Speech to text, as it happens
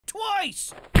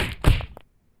twice!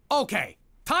 Okay,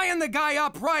 tying the guy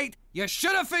up right, you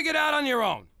should have figured out on your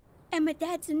own. And my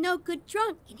dad's a no-good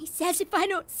drunk, and he says if I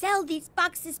don't sell these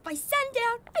boxes by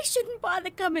sundown, I shouldn't bother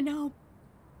coming home.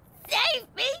 Save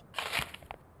me!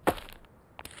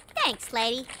 Thanks,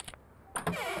 lady.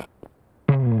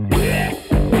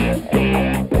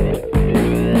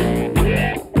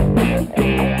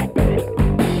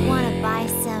 Wanna buy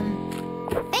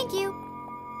some? Thank you.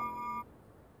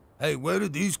 Hey, where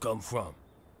did these come from?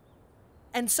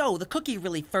 And so, the cookie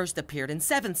really first appeared in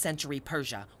 7th century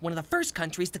Persia, one of the first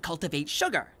countries to cultivate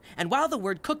sugar. And while the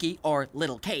word cookie, or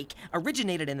little cake,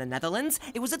 originated in the Netherlands,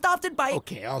 it was adopted by—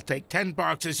 Okay, I'll take 10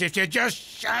 boxes if you just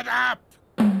shut up!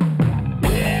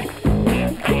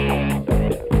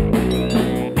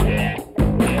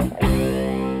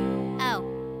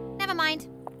 Oh, never mind.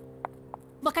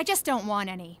 Look, I just don't want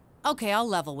any. Okay, I'll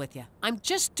level with you. I'm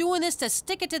just doing this to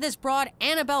stick it to this broad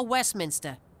Annabelle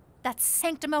Westminster. That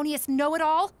sanctimonious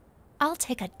know-it-all? I'll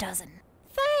take a dozen.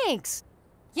 Thanks!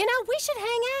 You know, we should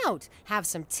hang out, have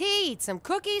some tea, eat some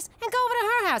cookies, and go over to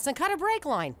her house and cut a brake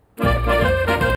line.